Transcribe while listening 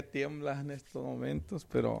tiembla en estos momentos,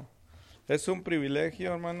 pero es un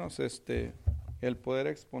privilegio, hermanos, el poder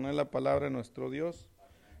exponer la palabra de nuestro Dios,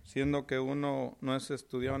 siendo que uno no es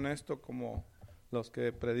estudiado en esto como los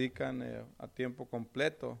que predican a tiempo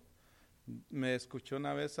completo. Me escuché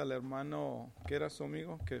una vez al hermano, que era su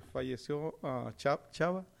amigo, que falleció,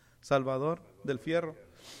 Chava, Salvador del Fierro.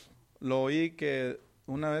 Lo oí que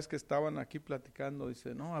una vez que estaban aquí platicando,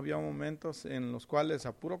 dice, no, había momentos en los cuales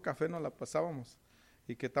a puro café nos la pasábamos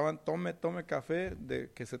y que estaban tome café,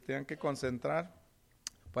 de que se tenían que concentrar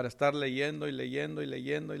para estar leyendo y leyendo y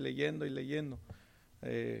leyendo y leyendo y leyendo.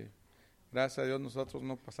 Gracias a Dios nosotros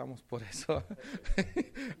no pasamos por eso.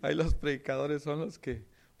 Ahí los predicadores son los que,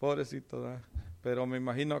 pobrecitos, ¿verdad? Pero me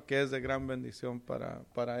imagino que es de gran bendición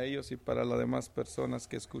para ellos y para las demás personas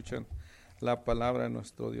que escuchan la palabra de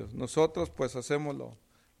nuestro Dios. Nosotros pues hacemos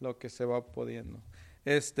lo que se va pudiendo.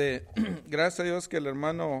 Gracias a Dios que el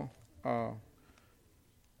hermano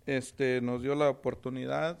nos dio la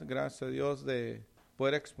oportunidad, gracias a Dios, de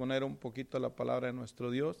poder exponer un poquito la palabra de nuestro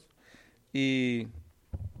Dios. Y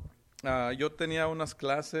yo tenía unas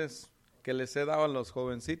clases que les he dado a los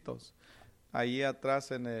jovencitos. Ahí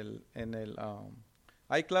atrás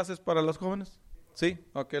 ¿hay clases para los jóvenes? Sí,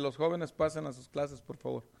 ok, los jóvenes pasen a sus clases, por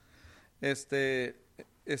favor.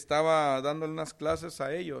 Estaba dándole unas clases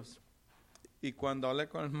a ellos y cuando hablé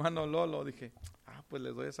con el hermano Lolo dije, pues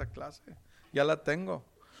les doy esa clase, ya la tengo.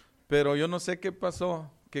 Pero yo no sé qué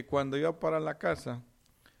pasó, que cuando iba para la casa,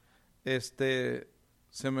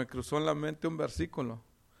 se me cruzó en la mente un versículo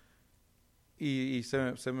y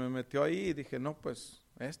se me metió ahí y dije, no, pues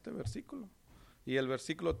este versículo. Y el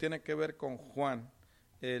versículo tiene que ver con Juan,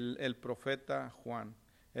 el profeta Juan,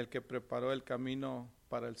 el que preparó el camino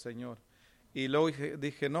para el Señor. Y luego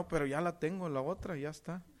dije, no, pero ya la tengo, la otra, ya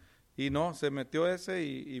está. Y no, se metió ese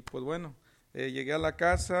y pues bueno, llegué a la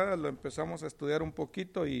casa, lo empezamos a estudiar un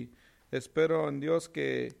poquito y espero en Dios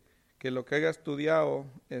que lo que haya estudiado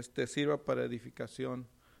sirva para edificación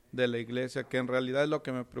de la iglesia, que en realidad es lo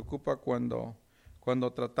que me preocupa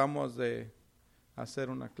cuando tratamos de hacer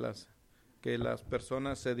una clase, que las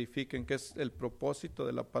personas se edifiquen, que es el propósito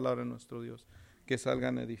de la palabra de nuestro Dios, que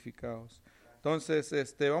salgan edificados.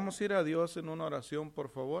 Entonces, vamos a ir a Dios en una oración, por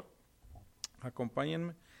favor.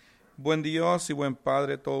 Acompáñenme. Buen Dios y buen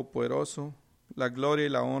Padre Todopoderoso, la gloria y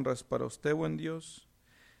la honra es para usted, buen Dios.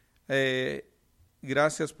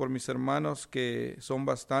 Gracias por mis hermanos, que son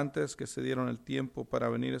bastantes, que se dieron el tiempo para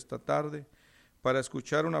venir esta tarde, para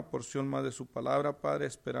escuchar una porción más de su palabra, Padre.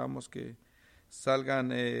 Esperamos que salgan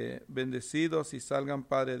bendecidos y salgan,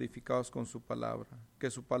 Padre, edificados con su palabra.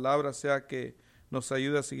 Que su palabra sea que nos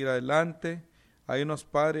ayude a seguir adelante. Ayúdanos,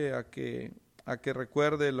 Padre, a que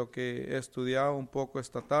recuerde lo que he estudiado un poco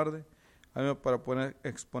esta tarde, para poder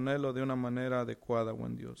exponerlo de una manera adecuada,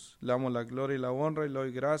 buen Dios. Le damos la gloria y la honra y le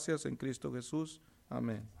doy gracias en Cristo Jesús.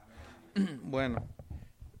 Amén. Bueno,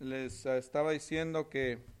 les estaba diciendo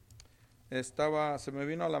que se me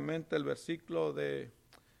vino a la mente el versículo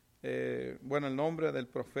el nombre del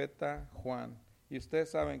profeta Juan. Y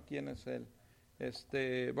ustedes saben quién es él.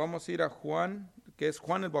 Vamos a ir a Juan, que es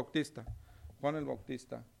Juan el Bautista. Juan el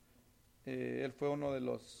Bautista. Él fue uno de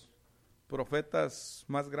los profetas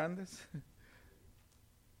más grandes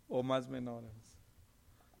o más menores.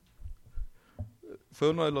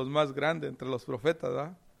 Fue uno de los más grandes entre los profetas,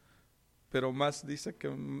 ¿verdad? Pero más dice que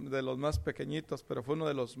de los más pequeñitos, pero fue uno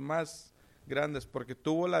de los más grandes porque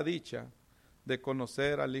tuvo la dicha de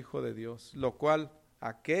conocer al Hijo de Dios, lo cual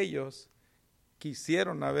aquellos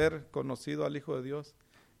quisieron haber conocido al Hijo de Dios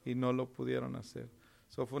y no lo pudieron hacer.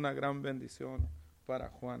 Eso fue una gran bendición para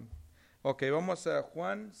Juan. Ok, vamos a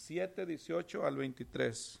Juan 7, 18 al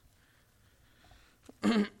 23.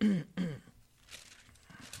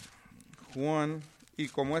 Juan, y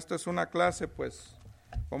como esta es una clase, pues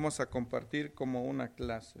vamos a compartir como una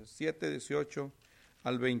clase. 7, 18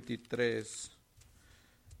 al 23.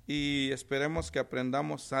 Y esperemos que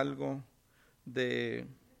aprendamos algo de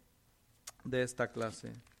esta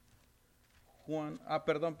clase.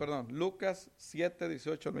 Lucas 7,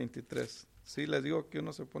 18 al 23. Sí, les digo que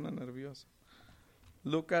uno se pone nervioso.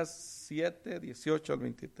 Lucas 7, 18 al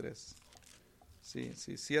 23. Sí,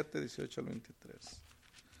 7, 18 al 23.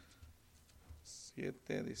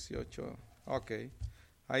 7, 18. Ok.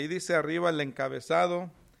 Ahí dice arriba el encabezado,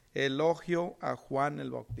 elogio a Juan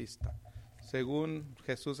el Bautista. Según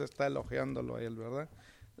Jesús está elogiándolo a él, ¿verdad?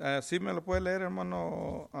 ¿Sí me lo puede leer,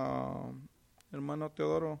 hermano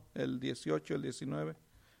Teodoro, el 18, el 19?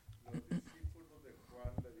 Los discípulos de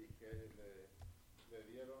Juan le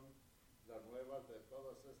dieron las nuevas de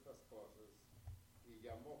todas estas cosas, y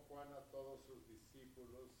llamó Juan a todos sus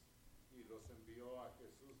discípulos y los envió a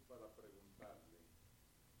Jesús para preguntarle: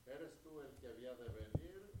 ¿eres tú el que había de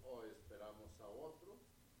venir o esperamos a otro?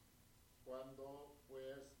 Cuando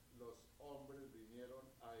pues los hombres vinieron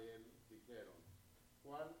a él, dijeron: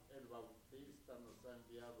 Juan el Bautista nos ha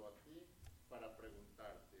enviado a ti para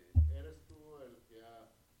preguntarte: ¿eres tú el que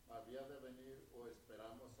había de venir o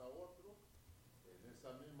esperamos a otro? En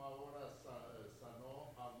esa misma hora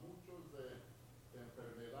sanó a muchos de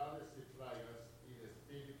enfermedades y plagas y de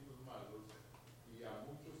espíritus malos, y a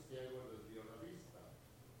muchos ciegos les dio la vista.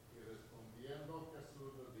 Y respondiendo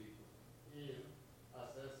Jesús les dijo: Id,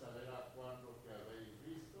 haced saber a Juan lo que habéis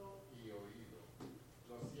visto y oído.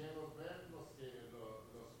 Los ciegos ven,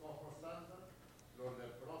 los cojos andan, los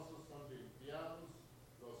leprosos son limpiados,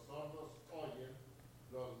 los sordos oyen,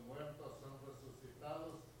 los muertos son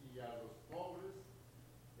resucitados, y a los pobres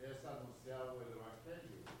es anunciado el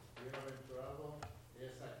Evangelio. Bienaventurado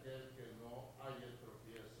es aquel que no haya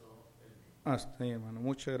tropiezo en mí. Hasta ahí, hermano.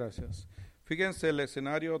 Muchas gracias. Fíjense el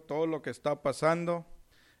escenario, todo lo que está pasando.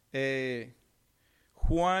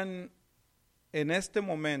 Juan, en este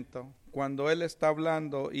momento, cuando él está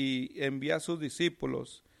hablando y envía a sus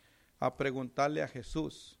discípulos a preguntarle a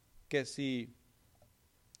Jesús que si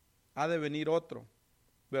ha de venir otro,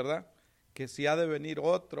 ¿verdad? Que si ha de venir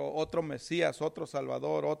otro Mesías, otro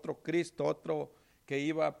Salvador, otro Cristo, otro que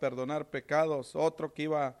iba a perdonar pecados, otro que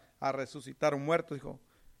iba a resucitar muertos. Dijo,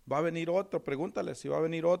 va a venir otro, pregúntale si va a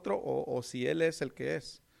venir otro o si él es el que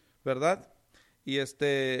es, ¿verdad? Y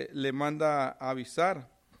le manda a avisar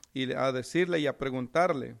y a decirle y a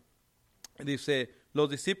preguntarle. Dice, los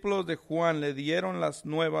discípulos de Juan le dieron las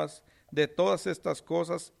nuevas de todas estas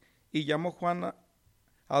cosas, y llamó Juan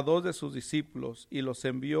a dos de sus discípulos y los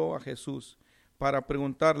envió a Jesús para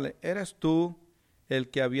preguntarle, ¿eres tú el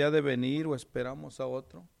que había de venir o esperamos a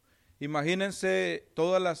otro? Imagínense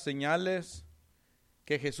todas las señales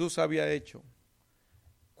que Jesús había hecho.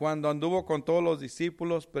 Cuando anduvo con todos los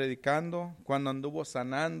discípulos predicando, cuando anduvo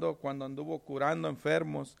sanando, cuando anduvo curando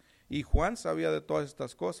enfermos, y Juan sabía de todas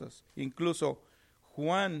estas cosas. Incluso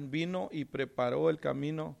Juan vino y preparó el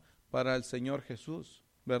camino para el Señor Jesús,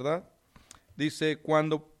 ¿verdad? Dice,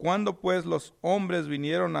 cuando pues los hombres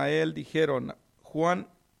vinieron a él, dijeron, Juan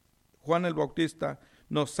el Bautista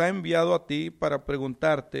nos ha enviado a ti para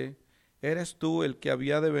preguntarte, ¿eres tú el que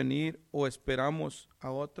había de venir o esperamos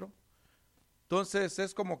a otro? Entonces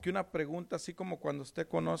es como que una pregunta, así como cuando usted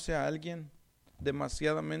conoce a alguien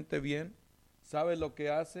demasiadamente bien, sabe lo que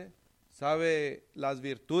hace, sabe las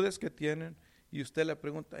virtudes que tienen, y usted le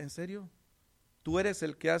pregunta, ¿en serio? ¿Tú eres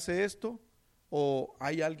el que hace esto? ¿O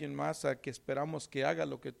hay alguien más a que esperamos que haga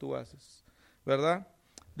lo que tú haces? ¿Verdad?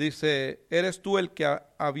 Dice, ¿eres tú el que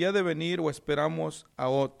había de venir o esperamos a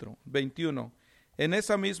otro? 21. En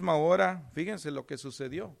esa misma hora, fíjense lo que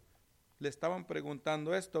sucedió. Le estaban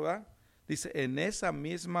preguntando esto, ¿verdad? Dice, en esa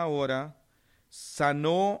misma hora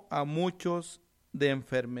sanó a muchos de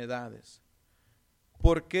enfermedades.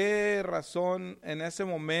 ¿Por qué razón en ese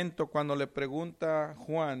momento cuando le pregunta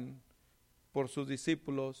Juan por sus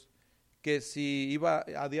discípulos que si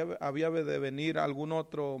había de venir algún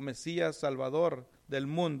otro Mesías Salvador del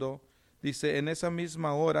mundo, dice, en esa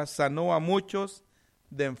misma hora sanó a muchos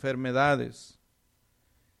de enfermedades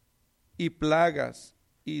y plagas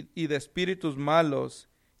y de espíritus malos,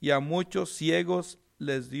 y a muchos ciegos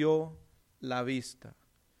les dio la vista.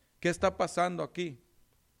 ¿Qué está pasando aquí?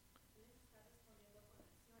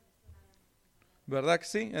 ¿Verdad que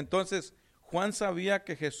sí? Entonces, Juan sabía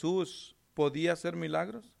que Jesús podía hacer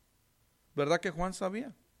milagros. ¿Verdad que Juan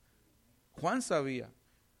sabía? Juan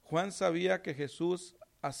sabía que Jesús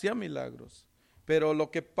hacía milagros. Pero lo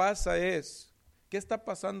que pasa es, ¿qué está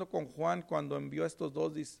pasando con Juan cuando envió a estos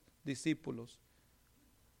dos discípulos?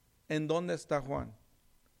 ¿En dónde está Juan?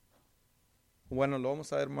 Bueno, lo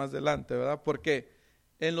vamos a ver más adelante, ¿verdad? Porque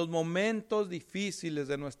en los momentos difíciles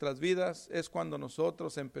de nuestras vidas es cuando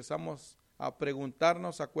nosotros empezamos a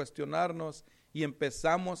preguntarnos, a cuestionarnos y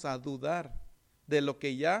empezamos a dudar de lo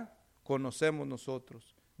que ya conocemos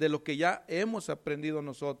nosotros, de lo que ya hemos aprendido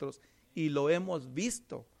nosotros y lo hemos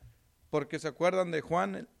visto. Porque se acuerdan de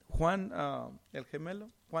Juan, el gemelo,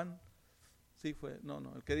 Juan, sí fue,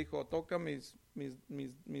 el que dijo, toca mi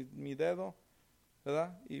dedo,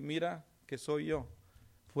 ¿verdad? Y mira que soy yo.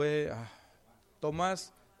 Fue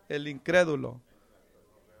Tomás el incrédulo,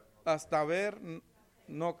 hasta ver,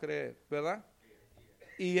 no creer, ¿verdad?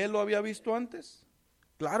 ¿Y él lo había visto antes?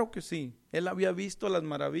 Claro que sí, él había visto las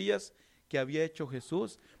maravillas que había hecho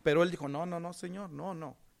Jesús, pero él dijo, no, Señor,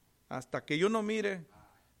 no, hasta que yo no mire,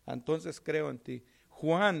 entonces creo en ti.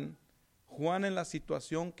 Juan en la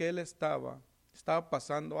situación que él estaba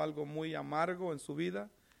pasando algo muy amargo en su vida,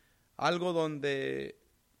 algo donde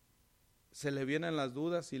se le vienen las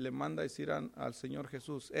dudas y le manda a decir al Señor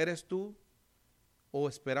Jesús, ¿eres tú o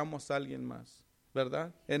esperamos a alguien más?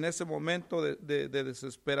 ¿Verdad? En ese momento de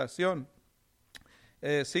desesperación.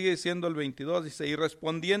 Sigue diciendo el 22, dice, y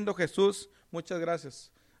respondiendo Jesús, muchas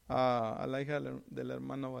gracias a la hija del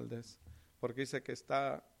hermano Valdés, porque dice que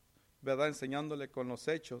está, ¿verdad?, enseñándole con los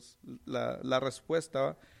hechos la respuesta,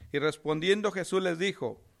 ¿va? Y respondiendo Jesús les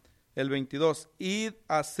dijo, el 22, id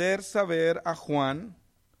a hacer saber a Juan,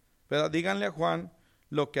 ¿verdad? Díganle a Juan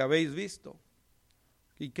lo que habéis visto.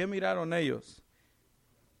 ¿Y qué miraron ellos?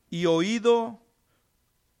 Y oído,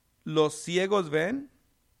 los ciegos ven,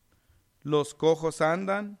 los cojos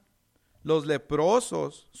andan, los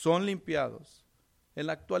leprosos son limpiados. En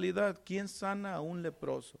la actualidad, ¿quién sana a un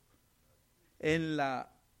leproso? En el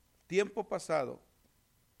tiempo pasado,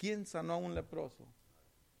 ¿quién sanó a un leproso?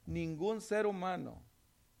 Ningún ser humano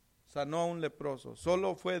sanó a un leproso.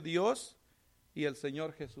 Solo fue Dios y el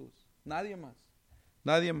Señor Jesús. Nadie más.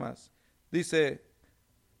 Nadie más. Dice,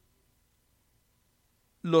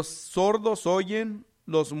 los sordos oyen,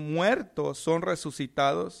 los muertos son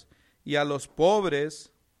resucitados, y a los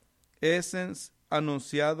pobres es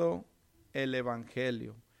anunciado el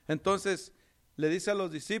evangelio. Entonces le dice a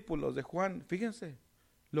los discípulos de Juan, fíjense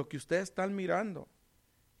lo que ustedes están mirando,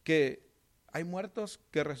 que hay muertos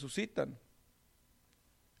que resucitan,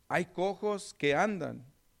 hay cojos que andan,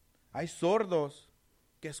 hay sordos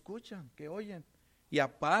que escuchan, que oyen, y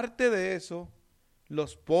aparte de eso,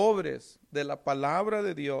 los pobres de la palabra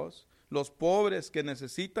de Dios, los pobres que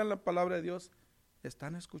necesitan la palabra de Dios,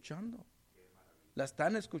 están escuchando, la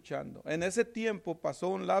están escuchando. En ese tiempo pasó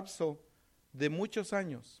un lapso de muchos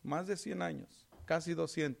años, más de 100 años, casi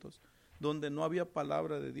 200, donde no había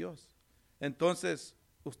palabra de Dios. Entonces,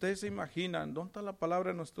 ustedes se imaginan, ¿dónde está la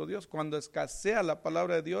palabra de nuestro Dios? Cuando escasea la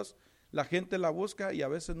palabra de Dios, la gente la busca y a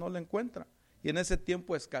veces no la encuentra. Y en ese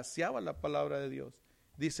tiempo escaseaba la palabra de Dios.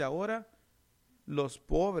 Dice, ahora los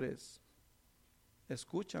pobres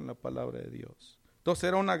escuchan la palabra de Dios. Entonces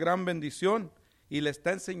era una gran bendición. Y le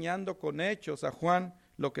está enseñando con hechos a Juan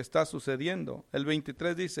lo que está sucediendo. El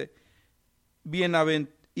 23 dice,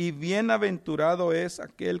 bienaventurado es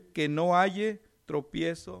aquel que no halle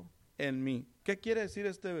tropiezo en mí. ¿Qué quiere decir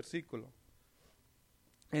este versículo?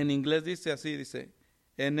 En inglés dice así, dice,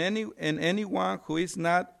 and anyone who is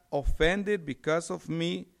not offended because of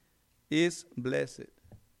me is blessed.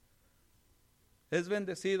 Es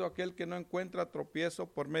bendecido aquel que no encuentra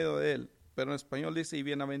tropiezo por medio de él. Pero en español dice, y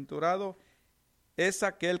bienaventurado es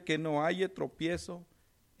aquel que no halle tropiezo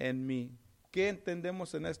en mí. ¿Qué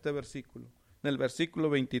entendemos en este versículo? En el versículo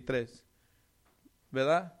 23.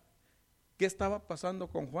 ¿Verdad? ¿Qué estaba pasando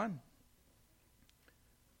con Juan?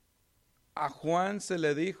 A Juan se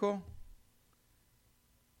le dijo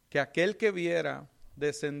que aquel que viera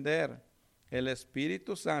descender el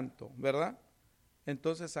Espíritu Santo, ¿verdad?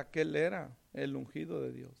 Entonces aquel era el ungido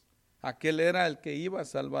de Dios. Aquel era el que iba a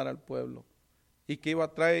salvar al pueblo y que iba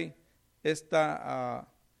a traer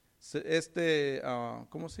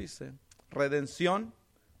 ¿cómo se dice? Redención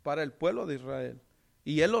para el pueblo de Israel.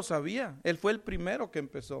 Y él lo sabía, él fue el primero que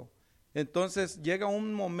empezó. Entonces llega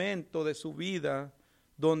un momento de su vida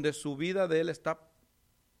donde su vida de él está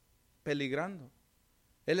peligrando.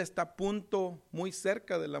 Él está a punto, muy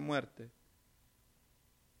cerca de la muerte.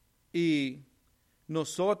 Y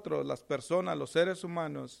nosotros, las personas, los seres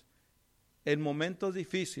humanos, en momentos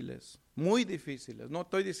difíciles, muy difíciles, no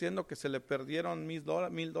estoy diciendo que se le perdieron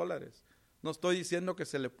 $1,000, no estoy diciendo que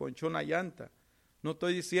se le ponchó una llanta, no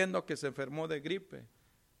estoy diciendo que se enfermó de gripe,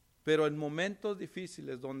 pero en momentos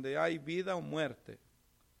difíciles donde hay vida o muerte,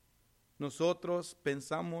 nosotros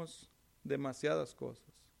pensamos demasiadas cosas.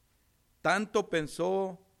 Tanto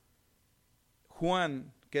pensó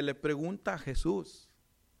Juan que le pregunta a Jesús,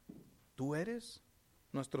 ¿tú eres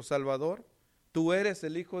nuestro Salvador? ¿Tú eres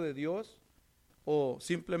el Hijo de Dios? ¿O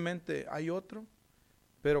simplemente hay otro?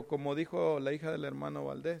 Pero como dijo la hija del hermano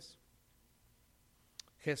Valdés,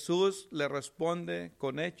 Jesús le responde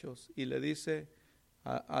con hechos y le dice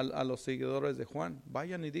a los seguidores de Juan,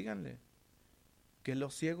 vayan y díganle que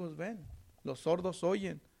los ciegos ven, los sordos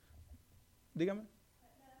oyen. Dígame.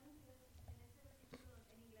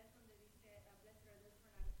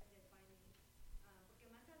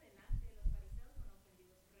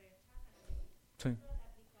 Sí.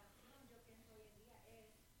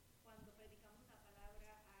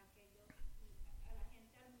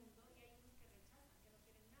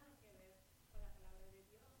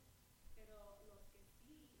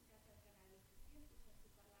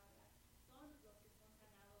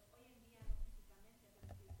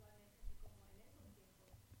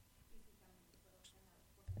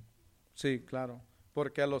 Sí, claro,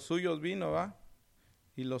 porque a los suyos vino, ¿va?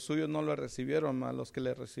 y los suyos no lo recibieron, a los que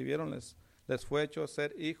le recibieron les fue hecho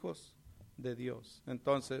ser hijos de Dios.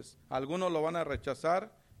 Entonces, algunos lo van a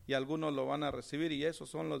rechazar y algunos lo van a recibir, y esos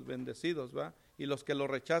son los bendecidos, ¿va? Y los que lo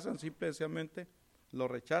rechazan simplemente lo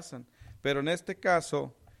rechazan. Pero en este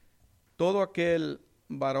caso, todo aquel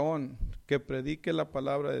varón que predique la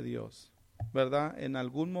palabra de Dios, ¿verdad? En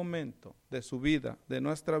algún momento de su vida, de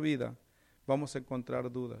nuestra vida, vamos a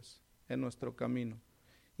encontrar dudas en nuestro camino.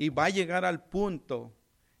 Y va a llegar al punto,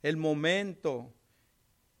 el momento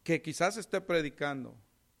que quizás esté predicando,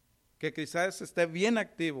 que quizás esté bien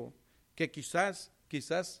activo, que quizás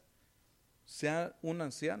sea un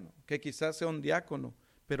anciano, que quizás sea un diácono,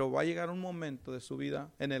 pero va a llegar un momento de su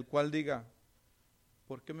vida en el cual diga,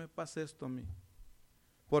 ¿por qué me pasa esto a mí?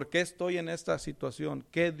 ¿Por qué estoy en esta situación?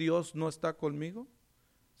 ¿Qué Dios no está conmigo?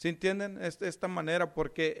 ¿Sí entienden? Esta manera,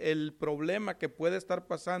 porque el problema que puede estar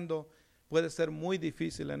pasando puede ser muy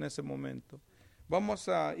difícil en ese momento. Vamos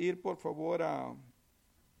a ir por favor a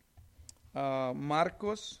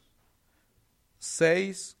Marcos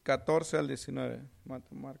 6, 14 al 19.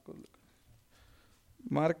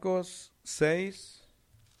 Marcos 6,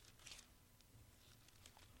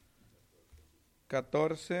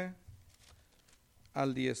 14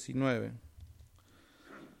 al 19.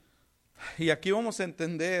 Y aquí vamos a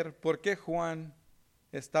entender por qué Juan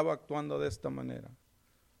estaba actuando de esta manera.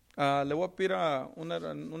 Le voy a pedir a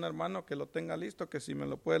un hermano que lo tenga listo, que si me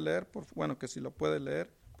lo puede leer, que si lo puede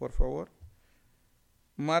leer, por favor.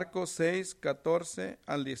 Marcos 6, 14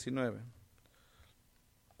 al 19.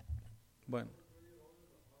 Bueno.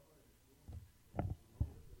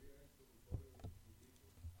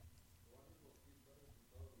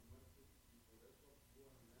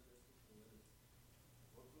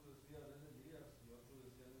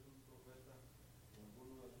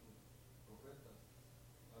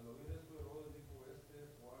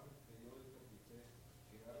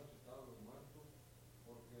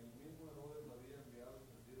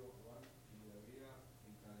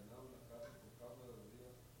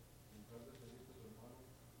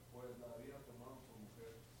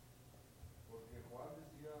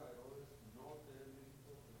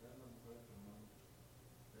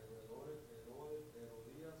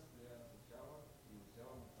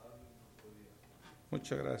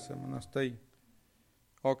 Muchas gracias, hermano. Hasta ahí.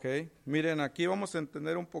 Ok, miren, aquí vamos a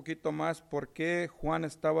entender un poquito más por qué Juan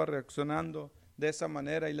estaba reaccionando de esa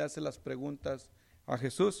manera y le hace las preguntas a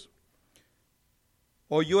Jesús.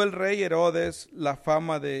 Oyó el rey Herodes la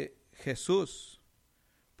fama de Jesús,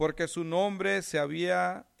 porque su nombre se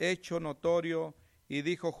había hecho notorio, y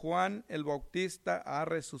dijo: Juan el Bautista ha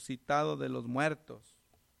resucitado de los muertos,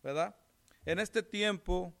 ¿verdad? En este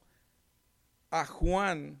tiempo a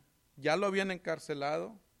Juan ya lo habían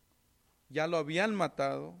encarcelado, ya lo habían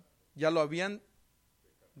matado, ya lo habían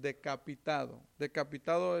decapitado.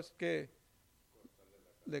 Decapitado es que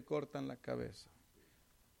le cortan la cabeza.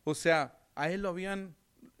 O sea, a él lo habían,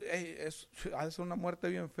 es una muerte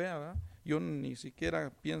bien fea, ¿verdad? Yo ni siquiera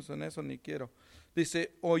pienso en eso, ni quiero.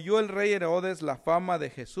 Dice: oyó el rey Herodes la fama de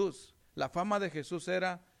Jesús. La fama de Jesús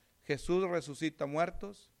era: Jesús resucita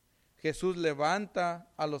muertos, Jesús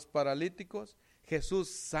levanta a los paralíticos, Jesús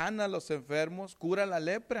sana a los enfermos, cura la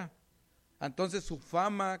lepra. Entonces su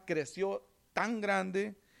fama creció tan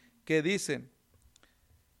grande que dicen,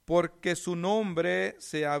 porque su nombre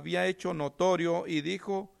se había hecho notorio, y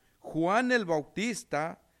dijo: Juan el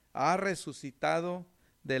Bautista ha resucitado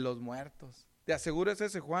de los muertos. Te aseguro es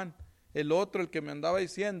ese Juan. El otro, el que me andaba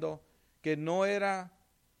diciendo que no era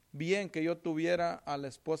bien que yo tuviera a la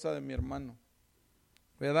esposa de mi hermano,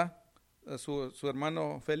 ¿verdad? Su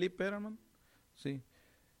hermano Felipe, hermano. Sí.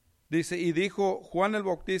 Dice: y dijo: Juan el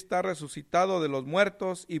Bautista ha resucitado de los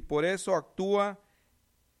muertos, y por eso actúa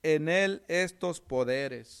en él estos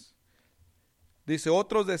poderes. Dice: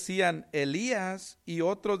 otros decían Elías, y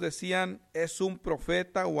otros decían es un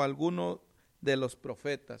profeta o alguno de los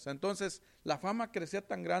profetas. Entonces la fama crecía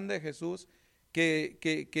tan grande de Jesús que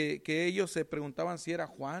ellos se preguntaban si era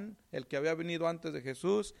Juan el que había venido antes de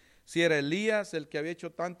Jesús, si era Elías el que había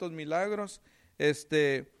hecho tantos milagros,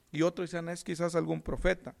 y otros decían es quizás algún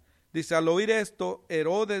profeta. Dice: al oír esto,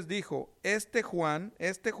 Herodes dijo: este Juan,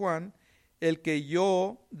 el que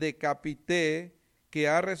yo decapité, que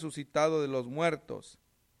ha resucitado de los muertos,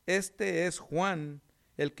 este es Juan,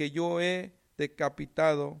 el que yo he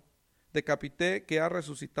decapité, que ha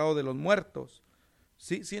resucitado de los muertos.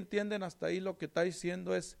 ¿Sí entienden hasta ahí? Lo que está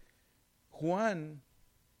diciendo es Juan,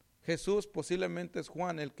 Jesús posiblemente es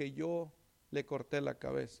Juan, el que yo le corté la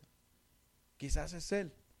cabeza. Quizás es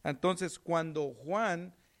él. Entonces cuando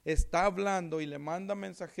Juan está hablando y le manda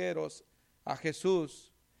mensajeros a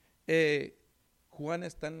Jesús, Juan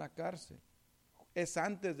está en la cárcel. es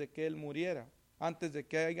antes de que él muriera, antes de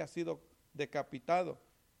que haya sido decapitado.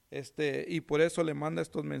 Y por eso le manda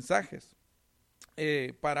estos mensajes,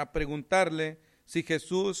 para preguntarle si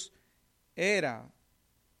Jesús era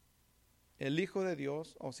el Hijo de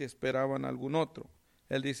Dios o si esperaban algún otro.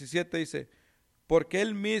 El 17 dice, porque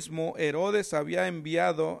él mismo, Herodes, había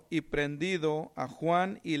enviado y prendido a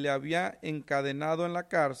Juan y le había encadenado en la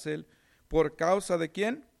cárcel por causa de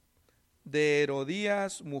 ¿quién? De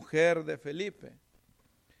Herodías, mujer de Felipe.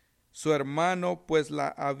 Su hermano pues la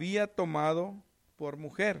había tomado por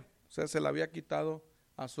mujer, o sea, se la había quitado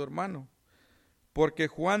a su hermano. Porque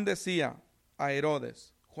Juan decía a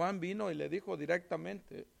Herodes, Juan vino y le dijo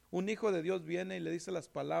directamente, un hijo de Dios viene y le dice las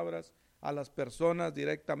palabras a las personas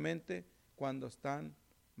directamente cuando están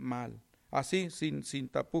mal, así, sin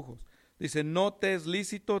tapujos. Dice, no te es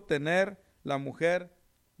lícito tener la mujer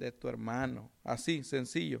de tu hermano, así,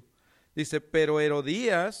 sencillo. Dice, pero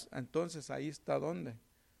Herodías, entonces ahí está donde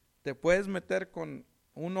te puedes meter con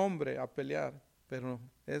un hombre a pelear, pero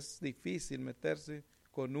es difícil meterse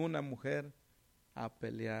con una mujer a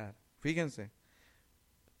pelear. Fíjense,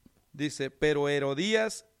 dice, pero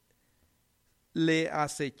Herodías le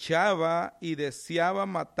acechaba y deseaba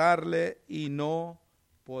matarle y no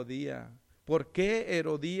podía. ¿Por qué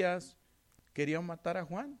Herodías quería matar a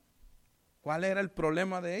Juan? ¿Cuál era el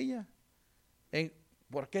problema de ella?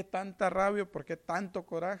 ¿Por qué tanta rabia? ¿Por qué tanto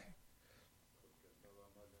coraje?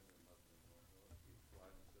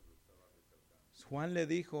 Juan le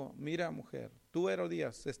dijo, mira mujer, tú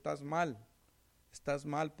Herodías estás mal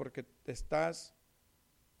porque estás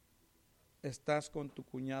con tu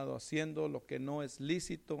cuñado haciendo lo que no es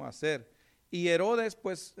lícito hacer. Y Herodes,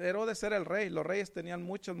 pues Herodes era el rey, los reyes tenían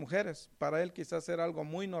muchas mujeres, para él quizás era algo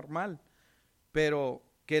muy normal, pero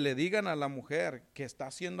que le digan a la mujer que está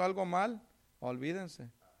haciendo algo mal,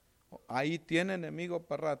 olvídense, ahí tiene enemigo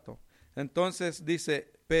para rato. Entonces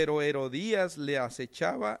dice, pero Herodías le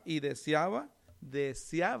acechaba y deseaba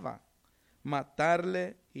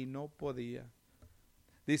matarle y no podía.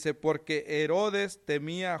 Dice, porque Herodes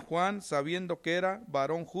temía a Juan sabiendo que era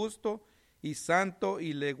varón justo y santo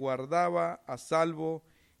y le guardaba a salvo,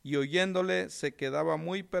 y oyéndole se quedaba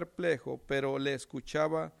muy perplejo, pero le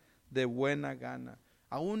escuchaba de buena gana.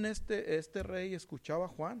 Aún este rey escuchaba a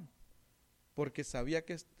Juan porque sabía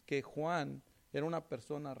que Juan era una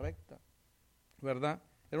persona recta, ¿verdad?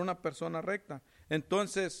 Era una persona recta.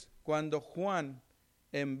 Entonces, cuando Juan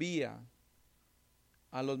envía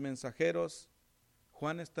a los mensajeros,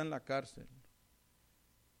 Juan está en la cárcel.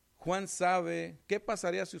 Juan sabe, ¿qué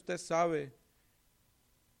pasaría si usted sabe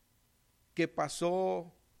que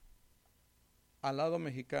pasó al lado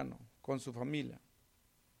mexicano con su familia?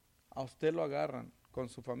 A usted lo agarran con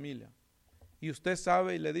su familia. Y usted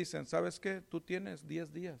sabe y le dicen, ¿sabes qué? Tú tienes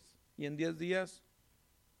 10 días y en 10 días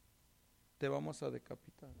te vamos a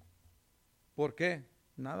decapitar. ¿Por qué?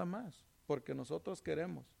 Nada más, porque nosotros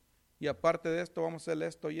queremos. Y aparte de esto vamos a hacer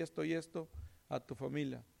esto y esto y esto a tu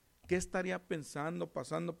familia. ¿Qué estaría pensando,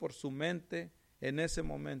 pasando por su mente en ese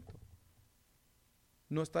momento?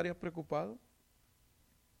 ¿No estaría preocupado?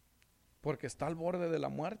 Porque está al borde de la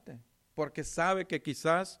muerte, porque sabe que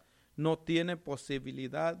quizás no tiene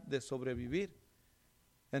posibilidad de sobrevivir.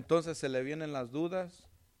 Entonces se le vienen las dudas,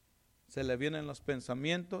 se le vienen los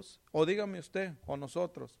pensamientos, o dígame usted, o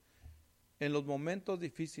nosotros, en los momentos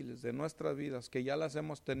difíciles de nuestras vidas, que ya las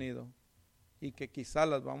hemos tenido y que quizás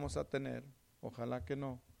las vamos a tener, ojalá que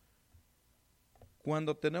no.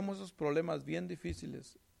 Cuando tenemos esos problemas bien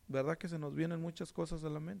difíciles, ¿verdad que se nos vienen muchas cosas a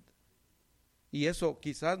la mente? Y eso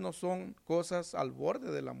quizás no son cosas al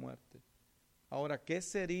borde de la muerte. Ahora, ¿qué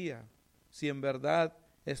sería si en verdad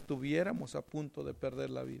estuviéramos a punto de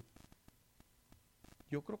perder la vida?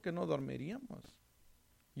 Yo creo que no dormiríamos.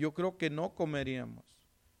 Yo creo que no comeríamos.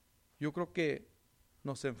 Yo creo que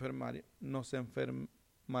nos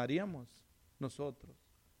enfermaríamos nosotros.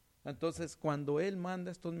 Entonces, cuando Él manda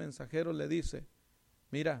a estos mensajeros, le dice,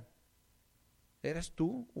 mira, ¿eres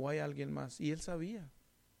tú o hay alguien más? Y Él sabía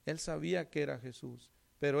que era Jesús,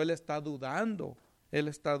 pero Él está dudando.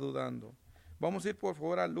 Vamos a ir por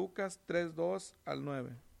favor a Lucas 3:2 al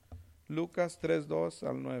 9. Lucas 3:2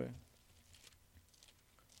 al 9.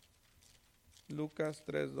 Lucas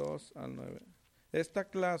 3:2 al 9. Esta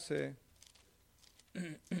clase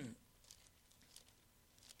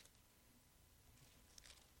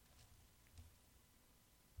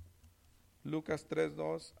Lucas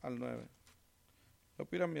 3:2 al 9. Yo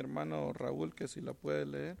pido a mi hermano Raúl que si la puede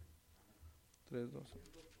leer. 3:2.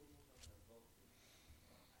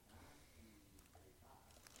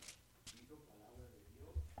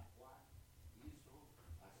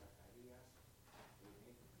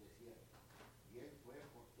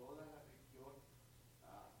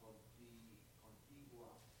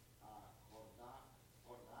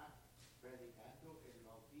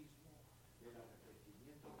 del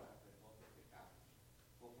arrepentimiento para perdón de pecados,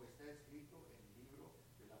 como está escrito en el libro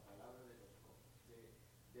de la palabra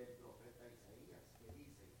del profeta Isaías, que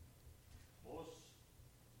dice: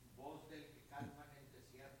 voz del que calma en el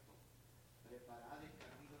desierto, preparad el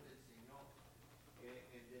camino del Señor,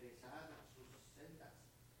 enderezad sus sendas,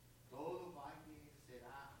 todo valle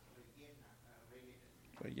será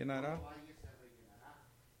rellenará. todo valle se rellenará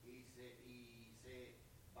y se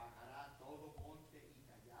bajará todo monte y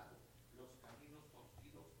tallado, los caminos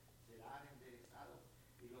torcidos serán enderezados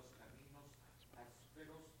y los caminos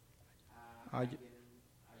ásperos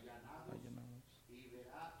allanados, y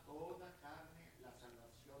verá toda carne la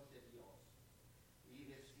salvación de Dios. Y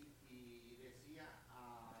decía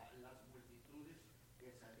a las multitudes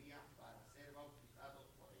que salían para ser bautizados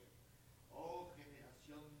por él: oh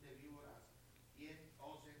generación de víboras, ¿quién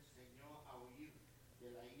os enseñó a huir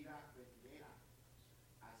de la ira venidera?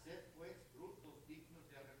 Haced pues frutos dignos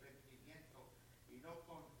de arrepentimiento, y no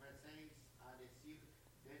confeséis a decir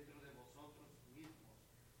dentro de vosotros mismos: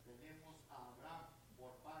 tenemos a Abraham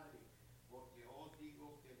por padre, porque os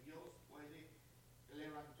digo que Dios puede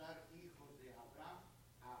levantar hijos de Abraham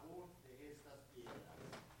aún de estas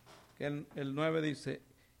piedras. El 9 dice: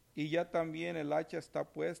 y ya también el hacha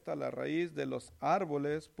está puesta a la raíz de los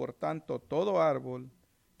árboles, por tanto todo árbol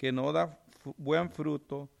que no da buen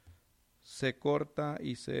fruto se corta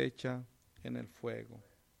y se echa en el fuego.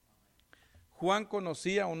 ¿Juan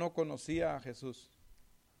conocía o no conocía a Jesús?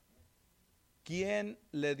 ¿Quién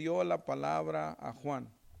le dio la palabra a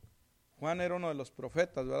Juan? Juan era uno de los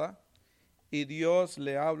profetas, ¿verdad? Y Dios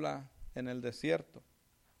le habla en el desierto,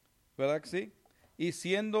 ¿verdad que sí? Y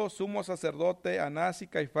siendo sumo sacerdote Anás y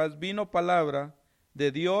Caifás, vino palabra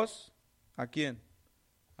de Dios, ¿a quién?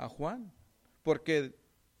 A Juan, porque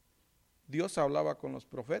Dios hablaba con los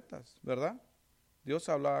profetas, ¿verdad? Dios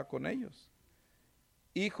hablaba con ellos.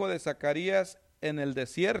 Hijo de Zacarías en el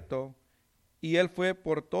desierto, y él fue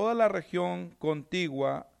por toda la región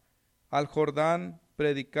contigua al Jordán,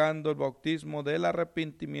 predicando el bautismo del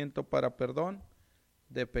arrepentimiento para perdón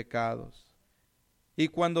de pecados. Y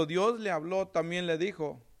cuando Dios le habló, también le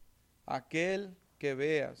dijo: aquel que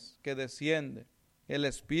veas que desciende el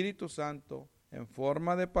Espíritu Santo en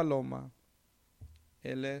forma de paloma,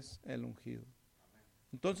 él es el ungido.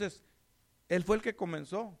 Entonces, él fue el que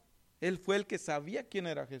comenzó. Él fue el que sabía quién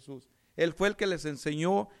era Jesús. Él fue el que les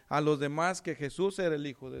enseñó a los demás que Jesús era el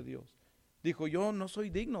Hijo de Dios. Dijo: yo no soy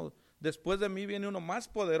digno. Después de mí viene uno más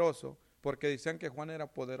poderoso, porque decían que Juan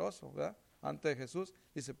era poderoso, ¿verdad? Antes de Jesús.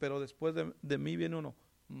 Dice: pero después de mí viene uno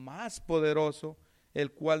más poderoso,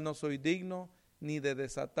 el cual no soy digno ni de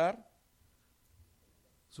desatar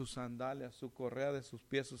sus sandalias, su correa de sus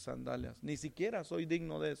pies, sus sandalias. Ni siquiera soy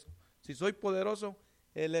digno de eso. Si soy poderoso,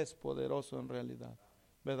 Él es poderoso en realidad,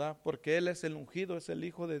 ¿verdad? Porque Él es el ungido, es el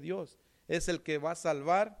Hijo de Dios, es el que va a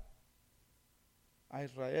salvar a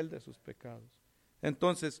Israel de sus pecados.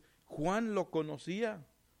 Entonces, Juan lo conocía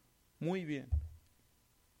muy bien,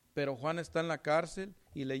 pero Juan está en la cárcel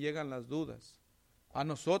y le llegan las dudas. A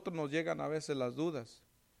nosotros nos llegan a veces las dudas.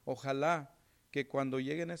 Ojalá que cuando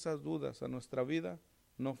lleguen esas dudas a nuestra vida,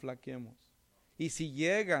 no flaqueemos. Y si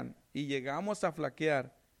llegan y llegamos a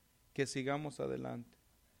flaquear, que sigamos adelante.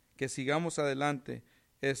 Que sigamos adelante,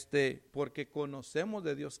 porque conocemos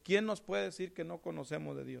de Dios. ¿Quién nos puede decir que no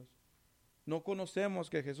conocemos de Dios? ¿No conocemos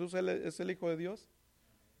que Jesús es el Hijo de Dios?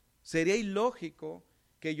 Sería ilógico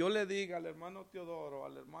que yo le diga al hermano Teodoro,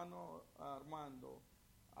 al hermano Armando,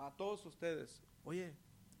 a todos ustedes: oye,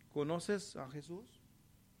 ¿conoces a Jesús?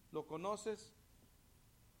 ¿Lo conoces?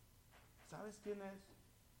 ¿Sabes quién es?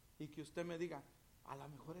 Y que usted me diga: a lo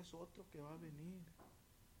mejor es otro que va a venir.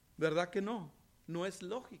 ¿Verdad que no? No es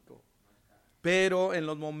lógico. Pero en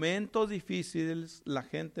los momentos difíciles la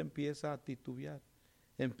gente empieza a titubear.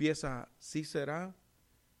 Empieza: ¿sí será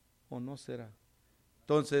o no será?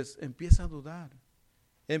 Entonces empieza a dudar.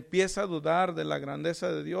 Empieza a dudar de la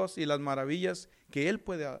grandeza de Dios y las maravillas que Él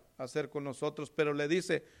puede hacer con nosotros. Pero le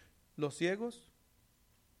dice: los ciegos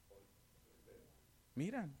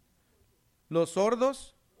miran, los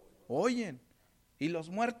sordos oyen y los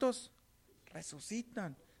muertos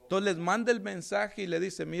resucitan. Entonces les manda el mensaje y le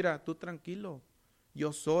dice: mira, tú tranquilo,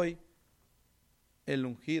 yo soy el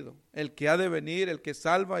ungido, el que ha de venir, el que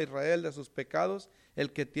salva a Israel de sus pecados,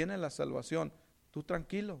 el que tiene la salvación. Tú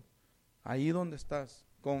tranquilo, ahí donde estás,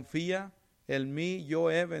 confía en mí,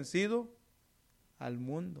 yo he vencido al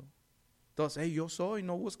mundo. Entonces, yo soy,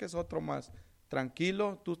 no busques otro más.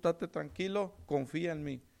 Tranquilo, tú estate tranquilo, confía en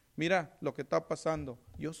mí. Mira lo que está pasando,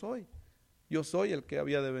 yo soy el que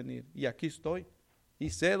había de venir y aquí estoy y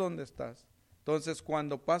sé dónde estás. Entonces,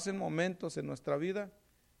 cuando pasen momentos en nuestra vida,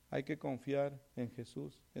 hay que confiar en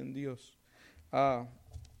Jesús, en Dios.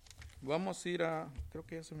 Vamos a ir creo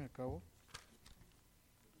que ya se me acabó.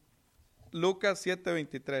 Lucas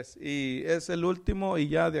 7:23. Y es el último y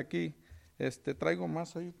ya de aquí. Traigo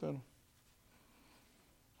más ahí, pero...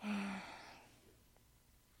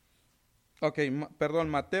 Ok, perdón,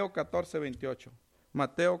 Mateo 14:28.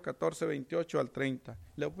 Mateo 14:28 al 30.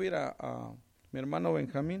 Le voy a ir a mi hermano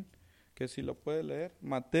Benjamín, que si lo puede leer.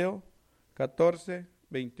 Mateo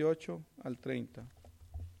 14:28 al 30.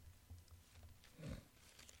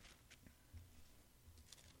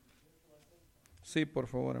 Sí, por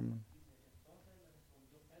favor, hermano.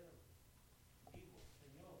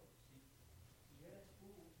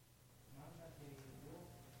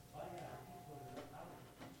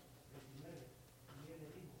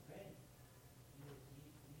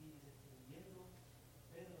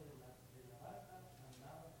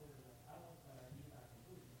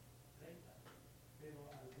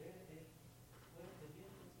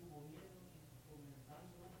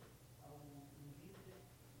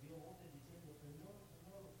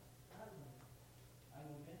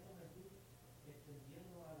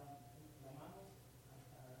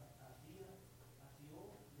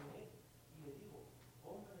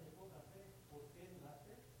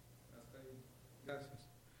 Gracias.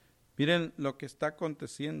 Miren lo que está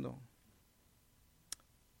aconteciendo.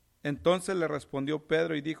 Entonces le respondió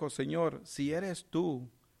Pedro y dijo: Señor, si eres tú,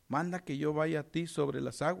 manda que yo vaya a ti sobre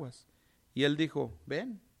las aguas. Y él dijo: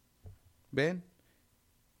 ven, ven.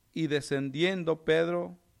 Y descendiendo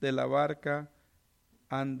Pedro de la barca,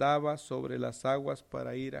 andaba sobre las aguas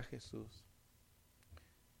para ir a Jesús.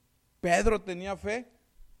 Pedro tenía fe.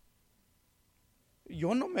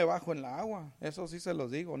 Yo no me bajo en la agua, eso sí se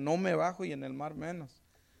los digo, no me bajo y en el mar menos.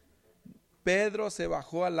 Pedro se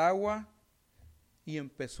bajó al agua y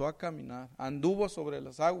empezó a caminar, anduvo sobre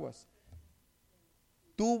las aguas.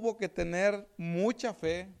 Tuvo que tener mucha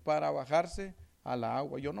fe para bajarse a la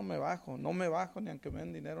agua. Yo no me bajo ni aunque me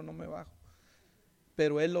den dinero, no me bajo.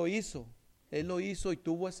 Pero él lo hizo y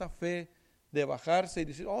tuvo esa fe de bajarse y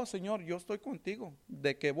decir: oh Señor, yo estoy contigo,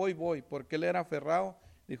 de que voy, porque él era aferrado.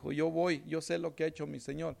 Dijo: yo voy, yo sé lo que ha hecho mi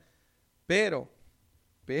Señor. Pero,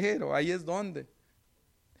 ahí es donde.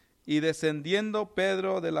 Y descendiendo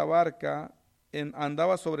Pedro de la barca,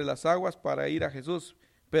 andaba sobre las aguas para ir a Jesús.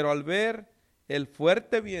 Pero al ver el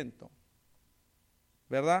fuerte viento,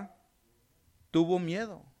 ¿verdad? Tuvo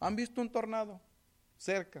miedo. ¿Han visto un tornado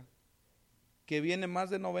cerca que viene más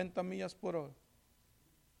de 90 millas por hora?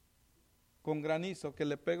 Con granizo, que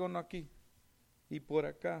le pega uno aquí y por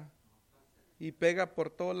acá. Y pega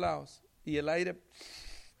por todos lados. Y el aire...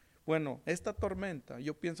 Bueno, esta tormenta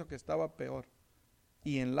yo pienso que estaba peor.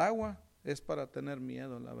 Y en el agua es para tener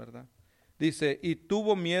miedo, la verdad. Dice: y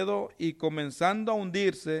tuvo miedo y comenzando a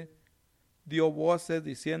hundirse, dio voces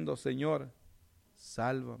diciendo: Señor,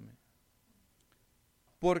 sálvame.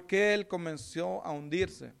 ¿Por qué él comenzó a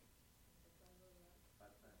hundirse?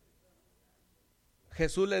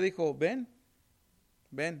 Jesús le dijo: ven,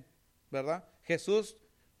 ¿verdad?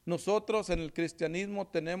 Nosotros en el cristianismo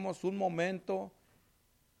tenemos un momento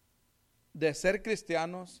de ser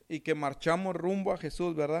cristianos y que marchamos rumbo a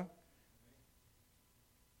Jesús, ¿verdad?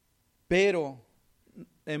 Pero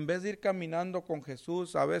en vez de ir caminando con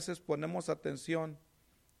Jesús, a veces ponemos atención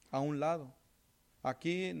a un lado.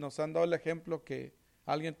 Aquí nos han dado el ejemplo que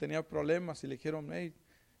alguien tenía problemas y le dijeron: hey,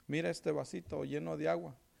 mira este vasito lleno de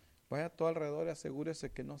agua, vaya todo alrededor y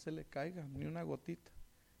asegúrese que no se le caiga ni una gotita.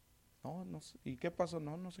 No, ¿y qué pasó?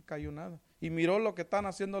 No se cayó nada. Y miró lo que están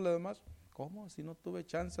haciendo los demás. ¿Cómo? Si no tuve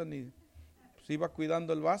chance ni... Pues iba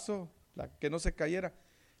cuidando el vaso, que no se cayera.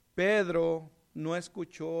 Pedro no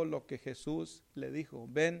escuchó lo que Jesús le dijo: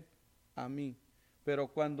 ven a mí. Pero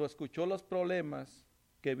cuando escuchó los problemas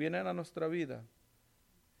que vienen a nuestra vida,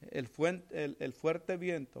 el fuerte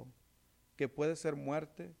viento, que puede ser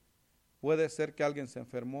muerte, puede ser que alguien se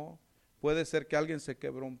enfermó, puede ser que alguien se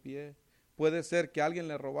quebró un pie, puede ser que a alguien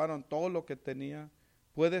le robaron todo lo que tenía,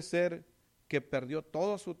 puede ser que perdió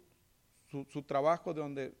todo su trabajo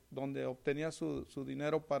de donde obtenía su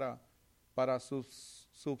dinero para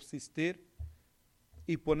subsistir,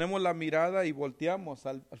 y ponemos la mirada y volteamos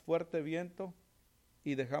al fuerte viento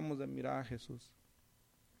y dejamos de mirar a Jesús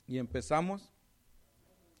y empezamos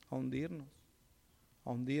a hundirnos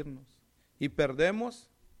y perdemos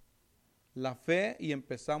la fe y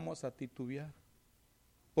empezamos a titubear.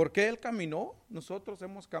 Porque él caminó, nosotros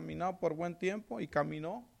hemos caminado por buen tiempo y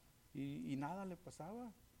caminó y nada le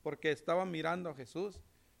pasaba, porque estaba mirando a Jesús.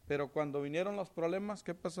 Pero cuando vinieron los problemas,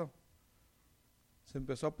 ¿qué pasó? Se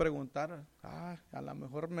empezó a preguntar: a lo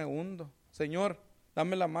mejor me hundo. Señor,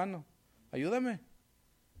 dame la mano, ayúdame.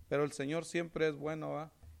 Pero el Señor siempre es bueno,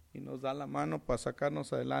 ¿va? Y nos da la mano para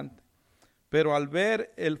sacarnos adelante. Pero al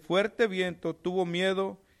ver el fuerte viento tuvo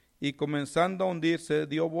miedo y comenzando a hundirse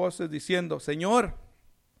dio voces diciendo, Señor,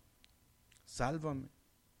 sálvame.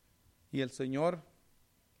 Y el Señor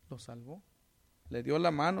lo salvó. Le dio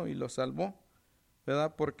la mano y lo salvó,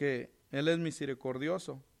 ¿verdad? Porque Él es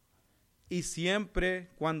misericordioso. Y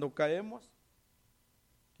siempre cuando caemos,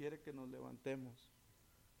 quiere que nos levantemos.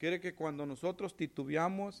 Quiere que cuando nosotros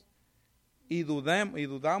titubeamos y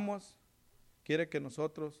dudamos, quiere que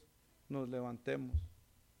nosotros nos levantemos.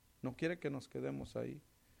 No quiere que nos quedemos ahí.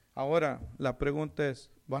 Ahora, la pregunta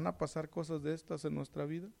es, ¿van a pasar cosas de estas en nuestra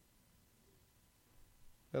vida?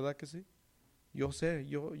 ¿Verdad que sí? Yo sé,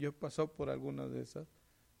 yo he pasado por algunas de esas.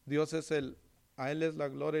 Dios a Él es la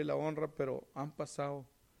gloria y la honra, pero han pasado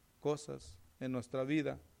cosas en nuestra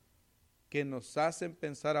vida que nos hacen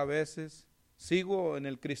pensar a veces, ¿sigo en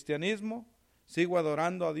el cristianismo? ¿Sigo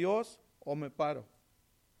adorando a Dios o me paro?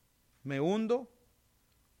 ¿Me hundo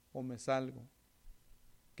o me salgo?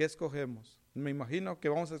 ¿Qué escogemos? Me imagino que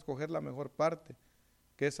vamos a escoger la mejor parte,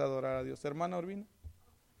 que es adorar a Dios. Hermana Urbina.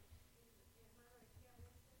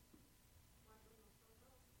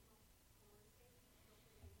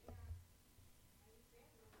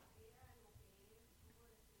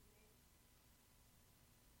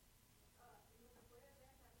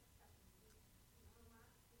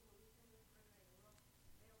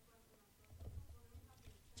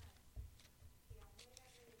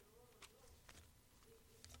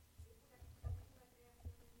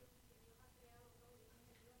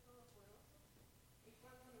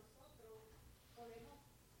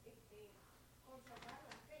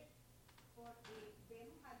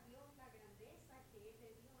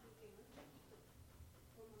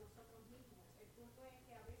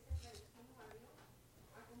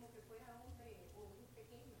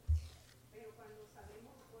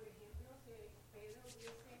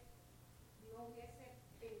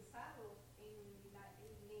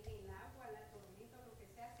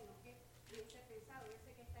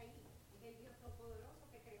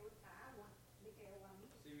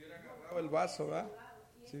 El vaso, ¿verdad?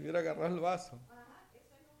 Si hubiera agarrado el vaso.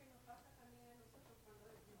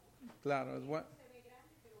 Claro,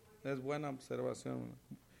 es buena observación.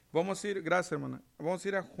 Vamos a ir, gracias hermana, vamos a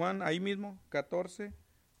ir a Juan ahí mismo, 14,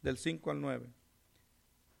 del 5 al 9.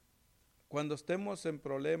 Cuando estemos en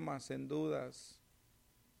problemas, en dudas,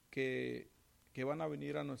 que van a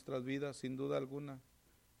venir a nuestras vidas, sin duda alguna,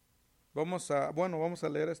 vamos a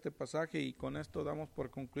leer este pasaje y con esto damos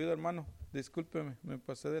por concluido, hermano. Discúlpeme, me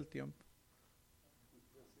pasé del tiempo.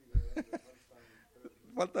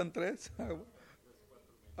 Faltan 3.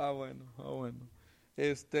 Bueno.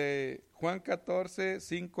 Juan 14,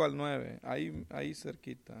 5 al 9, ahí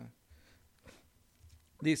cerquita.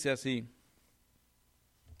 Dice así.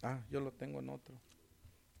 Yo lo tengo en otro.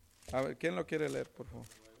 A ver, ¿quién lo quiere leer, por favor?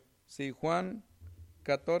 Sí, Juan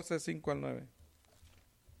 14, 5 al 9.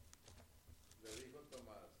 Le dijo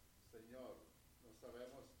Tomás, Señor, no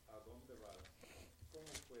sabemos a dónde vas. ¿Cómo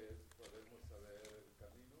pues podemos saber el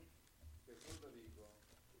camino? Jesús le dijo,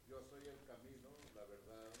 yo soy el camino, la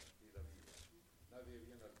verdad y la vida. Nadie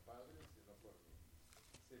viene al Padre sino por mí.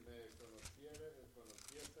 Si me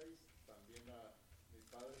conocieseis, también a mi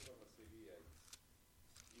Padre conoceríais.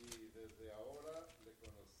 Y desde ahora le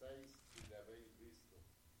conocéis y le habéis visto.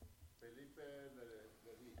 Felipe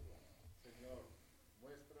le dijo, Señor,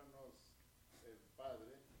 muéstranos el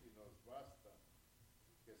Padre y nos basta.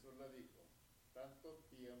 Jesús le dijo, tanto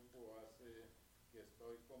tiempo hace que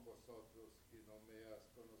estoy con vosotros y no me has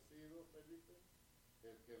conocido, Felipe.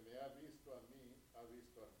 El que me ha visto a mí, ha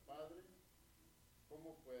visto al Padre.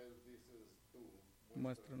 ¿Cómo pues dices tú,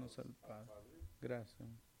 muéstranos al Padre? Gracias.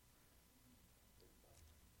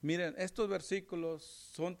 Miren, estos versículos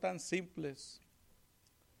son tan simples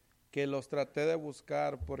que los traté de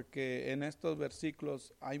buscar porque en estos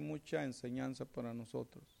versículos hay mucha enseñanza para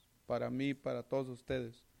nosotros, para mí, para todos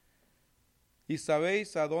ustedes. Y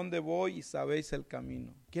sabéis a dónde voy y sabéis el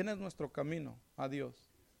camino. ¿Quién es nuestro camino? A Dios.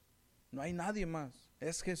 No hay nadie más.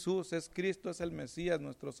 Es Jesús, es Cristo, es el Mesías,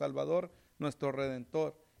 nuestro Salvador, nuestro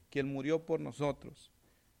Redentor, quien murió por nosotros.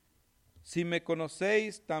 Si me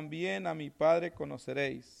conocéis, también a mi Padre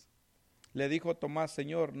conoceréis. Le dijo Tomás,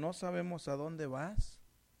 Señor, ¿no sabemos a dónde vas?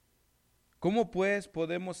 ¿Cómo pues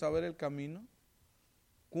podemos saber el camino?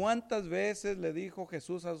 ¿Cuántas veces le dijo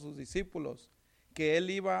Jesús a sus discípulos que Él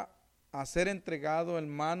iba a ser entregado en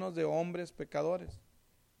manos de hombres pecadores?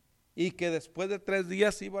 Y que después de 3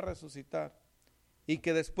 días iba a resucitar. Y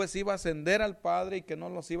que después iba a ascender al Padre y que no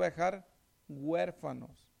los iba a dejar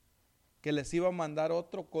huérfanos. Que les iba a mandar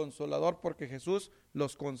otro consolador porque Jesús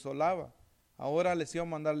los consolaba. Ahora les iba a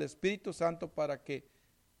mandar el Espíritu Santo para que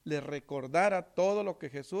les recordara todo lo que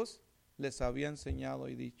Jesús les había enseñado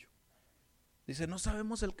y dicho. Dice, no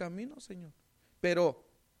sabemos el camino, Señor, pero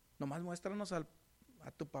nomás muéstranos a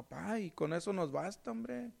tu papá y con eso nos basta,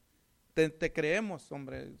 hombre. Te creemos,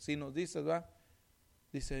 hombre, si nos dices, va.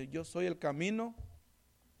 Dice, yo soy el camino,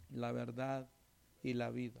 la verdad y la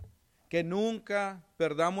vida. Que nunca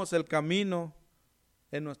perdamos el camino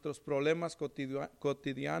en nuestros problemas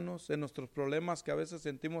cotidianos, en nuestros problemas que a veces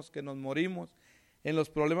sentimos que nos morimos, en los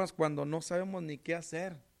problemas cuando no sabemos ni qué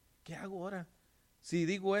hacer. ¿Qué hago ahora? Si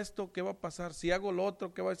digo esto, ¿qué va a pasar? Si hago lo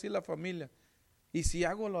otro, ¿qué va a decir la familia? Y si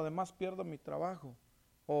hago lo demás, pierdo mi trabajo.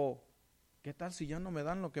 O, ¿qué tal si ya no me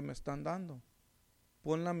dan lo que me están dando?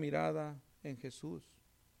 Pon la mirada en Jesús.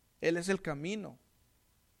 Él es el camino.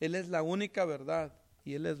 Él es la única verdad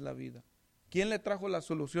y Él es la vida. ¿Quién le trajo la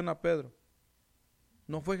solución a Pedro?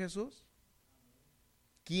 ¿No fue Jesús?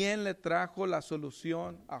 ¿Quién le trajo la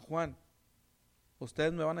solución a Juan?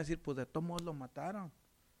 Ustedes me van a decir, pues de todos modos lo mataron.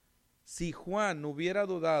 Si Juan hubiera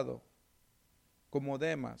dudado, como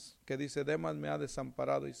Demas, que dice, Demas me ha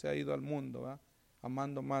desamparado y se ha ido al mundo, ¿verdad?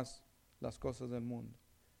 Amando más las cosas del mundo.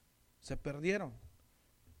 Se perdieron.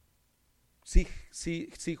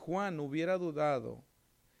 Si Juan hubiera dudado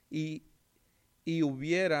y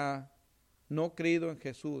hubiera no creído en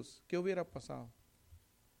Jesús, ¿qué hubiera pasado?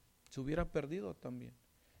 Se hubiera perdido también.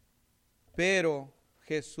 Pero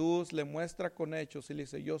Jesús le muestra con hechos y le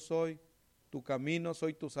dice, yo soy tu camino,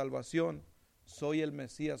 soy tu salvación, soy el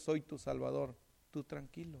Mesías, soy tu Salvador. Tú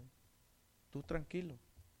tranquilo, tú tranquilo.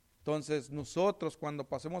 Entonces nosotros cuando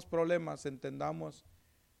pasemos problemas entendamos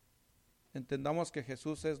que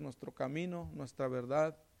Jesús es nuestro camino, nuestra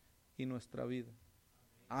verdad y nuestra vida.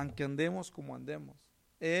 Aunque andemos como andemos.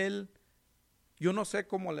 Él, yo no sé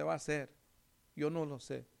cómo le va a hacer, yo no lo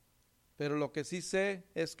sé. Pero lo que sí sé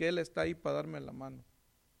es que Él está ahí para darme la mano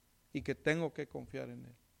y que tengo que confiar en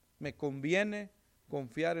Él. Me conviene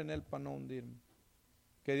confiar en Él para no hundirme.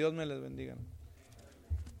 Que Dios me les bendiga.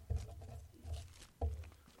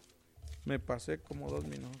 Me pasé como 2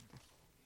 minutos.